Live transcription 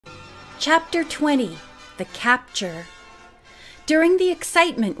Chapter 20. The Capture. During the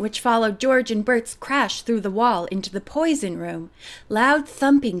excitement which followed George and Bert's crash through the wall into the poison room, loud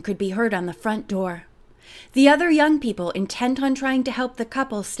thumping could be heard on the front door. The other young people, intent on trying to help the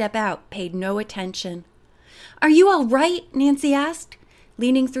couple step out, paid no attention. "Are you all right?" Nancy asked,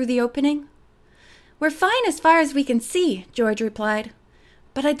 leaning through the opening. "We're fine as far as we can see," George replied.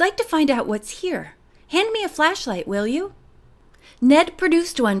 "But I'd like to find out what's here. Hand me a flashlight, will you?" Ned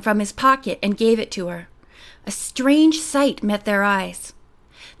produced one from his pocket and gave it to her. A strange sight met their eyes.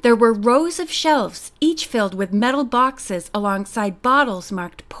 There were rows of shelves, each filled with metal boxes alongside bottles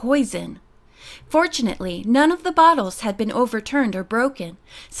marked poison. Fortunately, none of the bottles had been overturned or broken,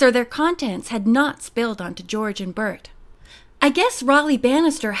 so their contents had not spilled onto George and Bert. "I guess Raleigh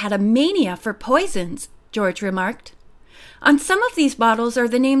Bannister had a mania for poisons," George remarked. "On some of these bottles are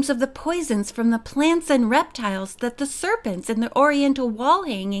the names of the poisons from the plants and reptiles that the serpents in the oriental wall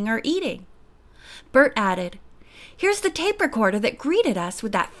hanging are eating." Bert added, "Here's the tape recorder that greeted us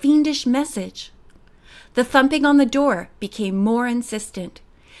with that fiendish message." The thumping on the door became more insistent.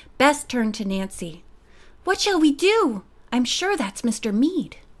 Bess turned to Nancy. "What shall we do? I'm sure that's Mr.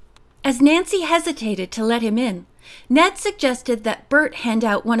 Meade." As Nancy hesitated to let him in, Ned suggested that Bert hand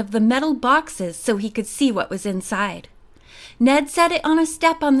out one of the metal boxes so he could see what was inside. Ned set it on a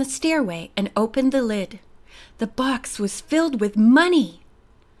step on the stairway and opened the lid. The box was filled with money.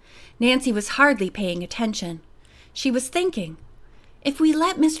 Nancy was hardly paying attention. She was thinking, if we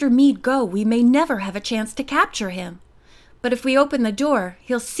let Mr. Meade go, we may never have a chance to capture him. But if we open the door,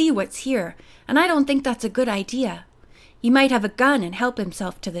 he'll see what's here, and I don't think that's a good idea. He might have a gun and help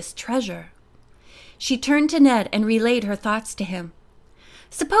himself to this treasure. She turned to Ned and relayed her thoughts to him.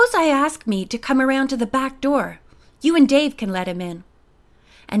 "Suppose I ask Meade to come around to the back door. You and Dave can let him in."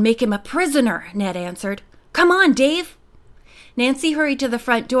 "And make him a prisoner," Ned answered. "Come on, Dave." Nancy hurried to the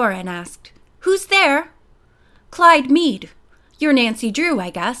front door and asked, "Who's there?" "Clyde Meade. You're Nancy Drew,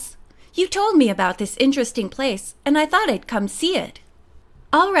 I guess. You told me about this interesting place, and I thought I'd come see it."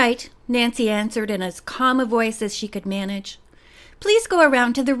 "All right," Nancy answered in as calm a voice as she could manage. "Please go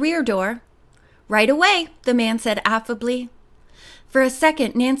around to the rear door." "Right away," the man said affably. For a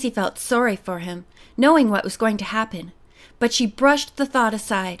second, Nancy felt sorry for him, knowing what was going to happen, but she brushed the thought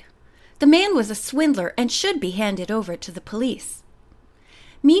aside. The man was a swindler and should be handed over to the police.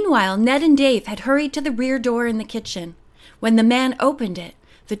 Meanwhile, Ned and Dave had hurried to the rear door in the kitchen. When the man opened it,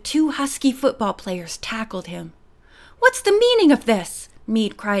 the two husky football players tackled him. "What's the meaning of this?"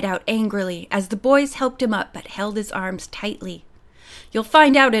 Meade cried out angrily as the boys helped him up but held his arms tightly. "You'll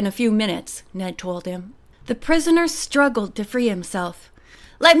find out in a few minutes," Ned told him. The prisoner struggled to free himself.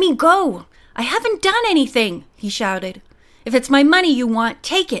 "Let me go! I haven't done anything," he shouted. "If it's my money you want,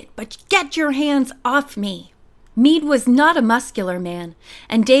 take it, but get your hands off me." Meade was not a muscular man,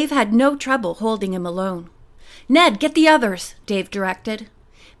 and Dave had no trouble holding him alone. "Ned, get the others," Dave directed.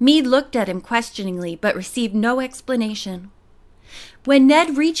 Meade looked at him questioningly, but received no explanation. When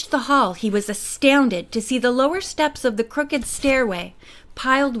Ned reached the hall, he was astounded to see the lower steps of the crooked stairway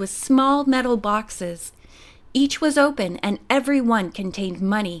piled with small metal boxes. Each was open, and every one contained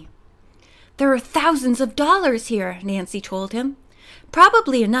money. "There are thousands of dollars here," Nancy told him.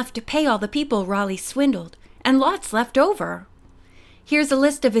 "Probably enough to pay all the people Raleigh swindled, and lots left over." "Here's a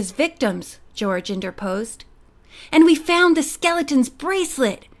list of his victims," George interposed. "And we found the skeleton's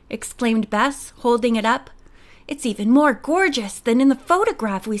bracelet," exclaimed Bess, holding it up. "It's even more gorgeous than in the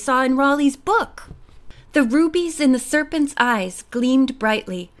photograph we saw in Raleigh's book." The rubies in the serpent's eyes gleamed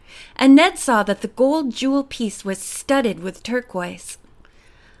brightly, and Ned saw that the gold jewel piece was studded with turquoise.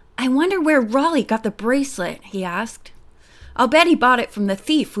 "I wonder where Raleigh got the bracelet," he asked. "I'll bet he bought it from the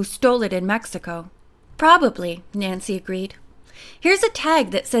thief who stole it in Mexico." "Probably," Nancy agreed. "Here's a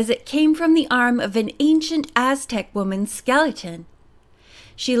tag that says it came from the arm of an ancient Aztec woman's skeleton."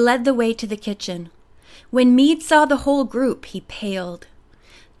 She led the way to the kitchen. When Meade saw the whole group, he paled.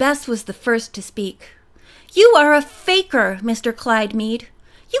 Bess was the first to speak. "You are a faker, Mr. Clyde Meade.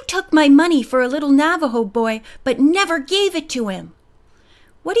 You took my money for a little Navajo boy, but never gave it to him."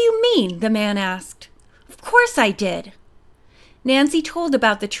 "What do you mean?" the man asked. "Of course I did." Nancy told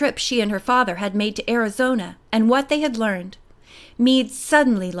about the trip she and her father had made to Arizona and what they had learned. Meade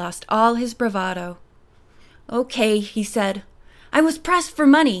suddenly lost all his bravado. "Okay," he said. "I was pressed for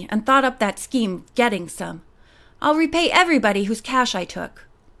money and thought up that scheme of getting some. I'll repay everybody whose cash I took."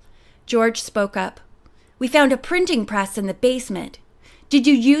 George spoke up. "We found a printing press in the basement. Did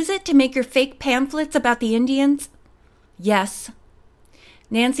you use it to make your fake pamphlets about the Indians?" "Yes."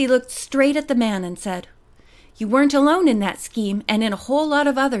 Nancy looked straight at the man and said, "You weren't alone in that scheme, and in a whole lot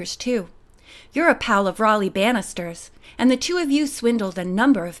of others, too. You're a pal of Raleigh Bannister's, and the two of you swindled a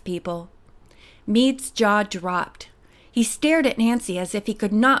number of people." Meade's jaw dropped. He stared at Nancy as if he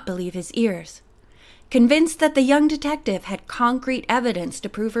could not believe his ears. Convinced that the young detective had concrete evidence to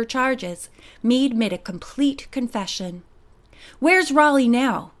prove her charges, Meade made a complete confession. "Where's Raleigh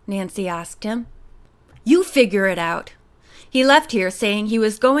now?" Nancy asked him. "You figure it out. He left here saying he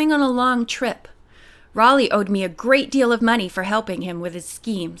was going on a long trip. Raleigh owed me a great deal of money for helping him with his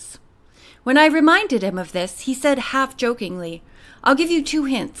schemes. When I reminded him of this, he said half-jokingly, 'I'll give you 2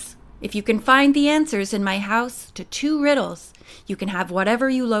 hints. If you can find the answers in my house to 2 riddles, you can have whatever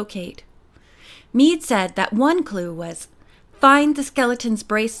you locate.' Meade said that one clue was, 'Find the skeleton's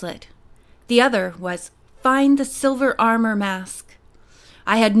bracelet.' The other was, 'Find the silver armor mask.'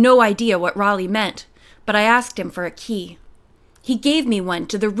 I had no idea what Raleigh meant, but I asked him for a key. He gave me one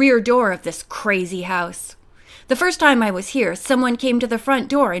to the rear door of this crazy house. The first time I was here, someone came to the front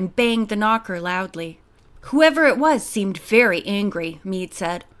door and banged the knocker loudly. Whoever it was seemed very angry," Meade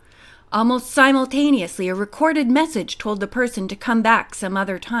said. "Almost simultaneously, a recorded message told the person to come back some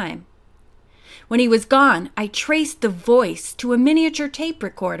other time. When he was gone, I traced the voice to a miniature tape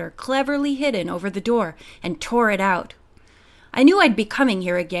recorder cleverly hidden over the door and tore it out. I knew I'd be coming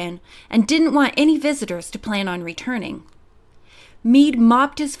here again and didn't want any visitors to plan on returning." Meade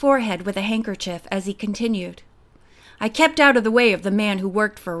mopped his forehead with a handkerchief as he continued. "I kept out of the way of the man who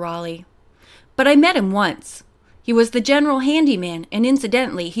worked for Raleigh. But I met him once. He was the general handyman, and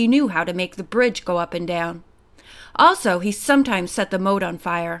incidentally, he knew how to make the bridge go up and down. Also, he sometimes set the moat on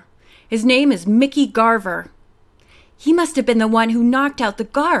fire. His name is Mickey Garver." "He must have been the one who knocked out the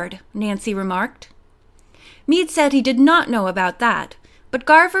guard," Nancy remarked. Meade said he did not know about that, but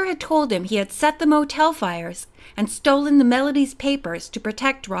Garver had told him he had set the motel fires and stolen the Melody's papers to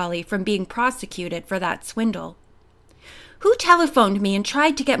protect Raleigh from being prosecuted for that swindle. "Who telephoned me and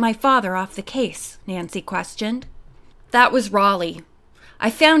tried to get my father off the case?" Nancy questioned. "That was Raleigh. I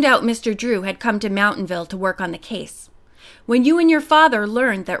found out Mr. Drew had come to Mountainville to work on the case. When you and your father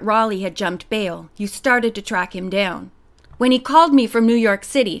learned that Raleigh had jumped bail, you started to track him down. When he called me from New York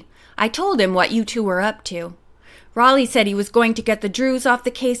City, I told him what you two were up to. Raleigh said he was going to get the Drews off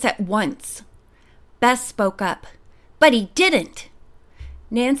the case at once." Bess spoke up. "But he didn't."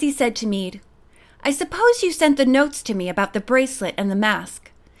 Nancy said to Meade, "I suppose you sent the notes to me about the bracelet and the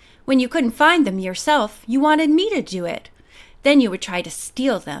mask. When you couldn't find them yourself, you wanted me to do it. Then you would try to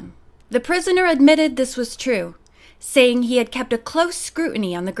steal them." The prisoner admitted this was true, saying he had kept a close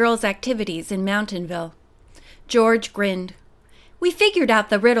scrutiny on the girls' activities in Mountainville. George grinned. "We figured out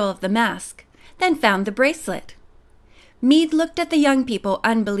the riddle of the mask, then found the bracelet." Meade looked at the young people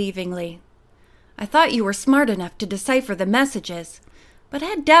unbelievingly. "I thought you were smart enough to decipher the messages, but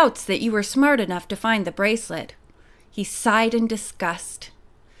had doubts that you were smart enough to find the bracelet." He sighed in disgust.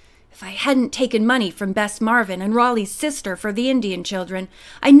 "If I hadn't taken money from Bess Marvin and Raleigh's sister for the Indian children,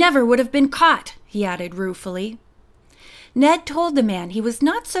 I never would have been caught," he added ruefully. Ned told the man he was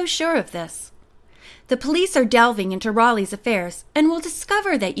not so sure of this. "The police are delving into Raleigh's affairs and will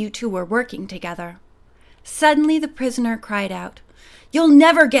discover that you two were working together." Suddenly the prisoner cried out, "You'll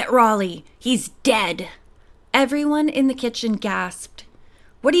never get Raleigh! He's dead!" Everyone in the kitchen gasped.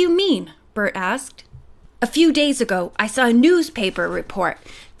 "What do you mean?" Bert asked. "A few days ago, I saw a newspaper report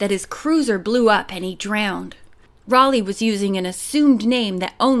that his cruiser blew up and he drowned. Raleigh was using an assumed name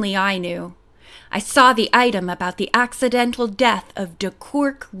that only I knew. I saw the item about the accidental death of de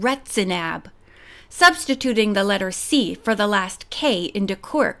Koork Retsinab. Substituting the letter C for the last K in de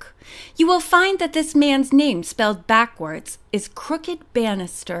Koork, you will find that this man's name spelled backwards is Crooked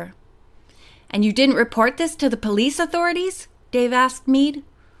Banister." "And you didn't report this to the police authorities?" Dave asked Meade.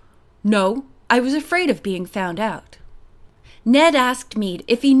 "No, I was afraid of being found out." Ned asked Meade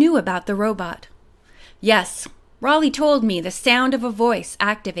if he knew about the robot. "Yes, Raleigh told me the sound of a voice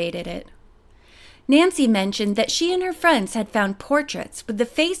activated it." Nancy mentioned that she and her friends had found portraits with the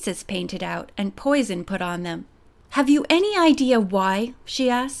faces painted out and poison put on them. "Have you any idea why?" she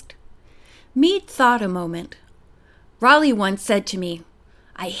asked. Meade thought a moment. "Raleigh once said to me,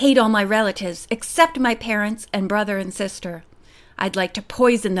 'I hate all my relatives except my parents and brother and sister. I'd like to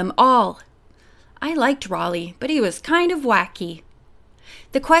poison them all.' I liked Raleigh, but he was kind of wacky."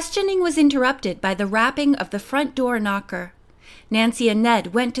 The questioning was interrupted by the rapping of the front door knocker. Nancy and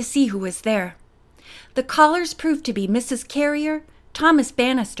Ned went to see who was there. The callers proved to be Mrs. Carrier, Thomas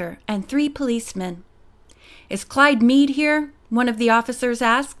Bannister, and 3 policemen. "Is Clyde Meade here?" one of the officers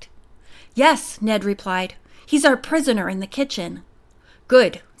asked. "Yes," Ned replied. "He's our prisoner in the kitchen."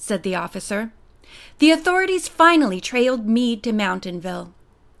 "Good," said the officer. The authorities finally trailed Meade to Mountainville.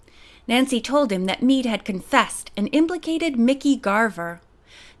 Nancy told him that Meade had confessed and implicated Mickey Garver.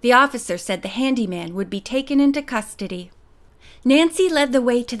 The officer said the handyman would be taken into custody. Nancy led the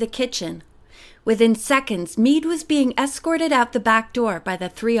way to the kitchen. Within seconds, Meade was being escorted out the back door by the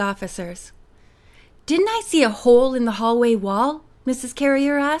 3 officers. "Didn't I see a hole in the hallway wall?" Mrs.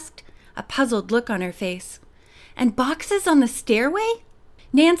 Carrier asked, a puzzled look on her face. "And boxes on the stairway?"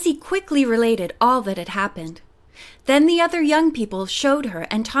 Nancy quickly related all that had happened. Then the other young people showed her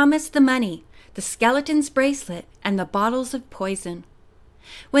and Thomas the money, the skeleton's bracelet, and the bottles of poison.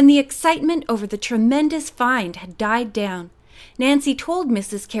 When the excitement over the tremendous find had died down, Nancy told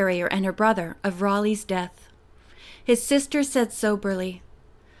Mrs. Carrier and her brother of Raleigh's death. His sister said soberly,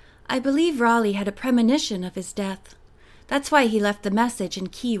 "I believe Raleigh had a premonition of his death. That's why he left the message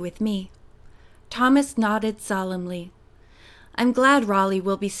and key with me." Thomas nodded solemnly. "I'm glad Raleigh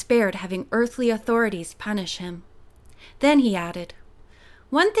will be spared having earthly authorities punish him." Then he added,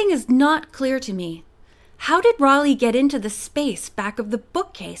 "One thing is not clear to me. How did Raleigh get into the space back of the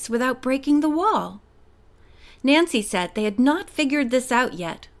bookcase without breaking the wall?" Nancy said they had not figured this out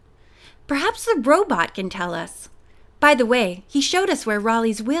yet. "Perhaps the robot can tell us. By the way, he showed us where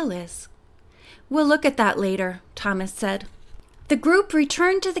Raleigh's will is." "We'll look at that later," Thomas said. The group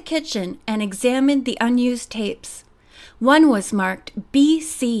returned to the kitchen and examined the unused tapes. One was marked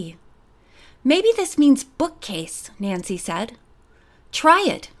BC. "Maybe this means bookcase," Nancy said. "Try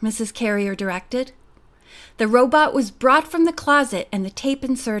it," Mrs. Carrier directed. The robot was brought from the closet and the tape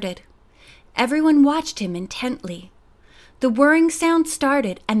inserted. Everyone watched him intently. The whirring sound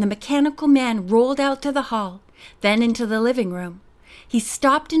started and the mechanical man rolled out to the hall, then into the living room. He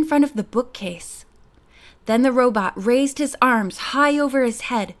stopped in front of the bookcase. Then the robot raised his arms high over his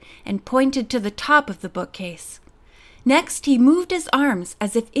head and pointed to the top of the bookcase. Next, he moved his arms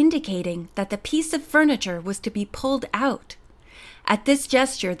as if indicating that the piece of furniture was to be pulled out. At this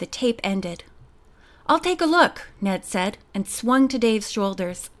gesture, the tape ended. "I'll take a look," Ned said, and swung to Dave's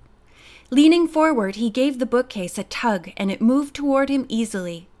shoulders. Leaning forward, he gave the bookcase a tug, and it moved toward him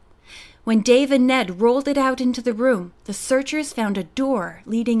easily. When Dave and Ned rolled it out into the room, the searchers found a door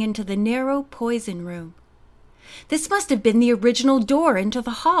leading into the narrow poison room. "This must have been the original door into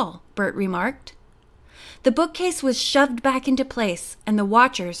the hall," Bert remarked. The bookcase was shoved back into place, and the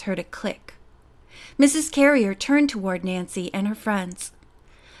watchers heard a click. Mrs. Carrier turned toward Nancy and her friends.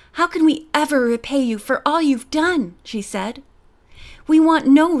 "How can we ever repay you for all you've done?" she said. "We want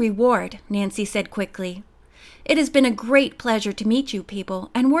no reward," Nancy said quickly. "It has been a great pleasure to meet you people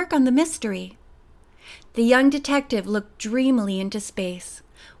and work on the mystery." The young detective looked dreamily into space,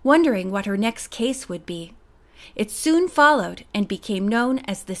 wondering what her next case would be. It soon followed and became known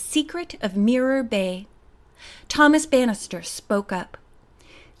as The Secret of Mirror Bay. Thomas Banister spoke up.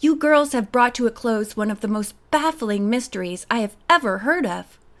 "You girls have brought to a close one of the most baffling mysteries I have ever heard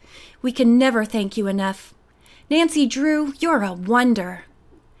of. We can never thank you enough. Nancy Drew, you're a wonder."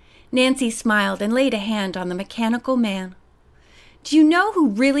 Nancy smiled and laid a hand on the mechanical man. "Do you know who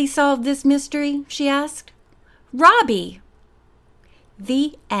really solved this mystery?" she asked. "Robbie!"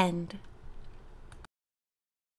 The end.